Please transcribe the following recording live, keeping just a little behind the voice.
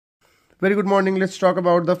Very good morning. Let's talk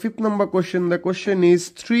about the fifth number question. The question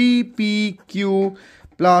is 3pq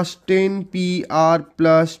plus 10pr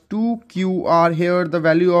plus 2qr. Here the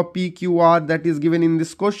value of pqr that is given in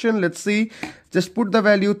this question. Let's see. Just put the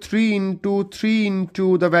value 3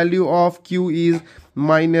 into the value of q is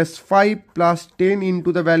minus 5 plus 10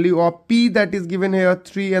 into the value of p that is given here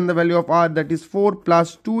 3 and the value of r that is 4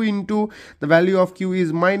 plus 2 into the value of q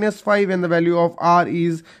is minus 5 and the value of r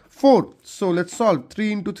is 4. So let's solve.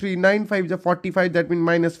 3 into 3, 9, 5 is a 45, that means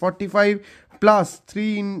minus 45, plus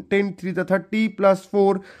 3 in 10, 3 the 30, plus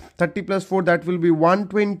 4, 30 plus 4, that will be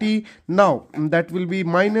 120. Now that will be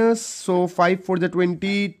minus, so 5 for the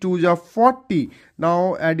 20, 2 is a 40.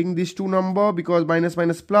 Now adding these two number, because minus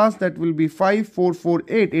minus plus, that will be 5, 4, 4,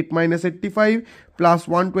 8, 8 minus 85 plus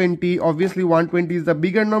 120. Obviously 120 is the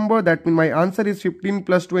bigger number, that means my answer is 15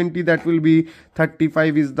 plus 20, that will be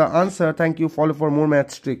 35 is the answer. Thank you. Follow for more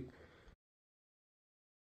maths trick.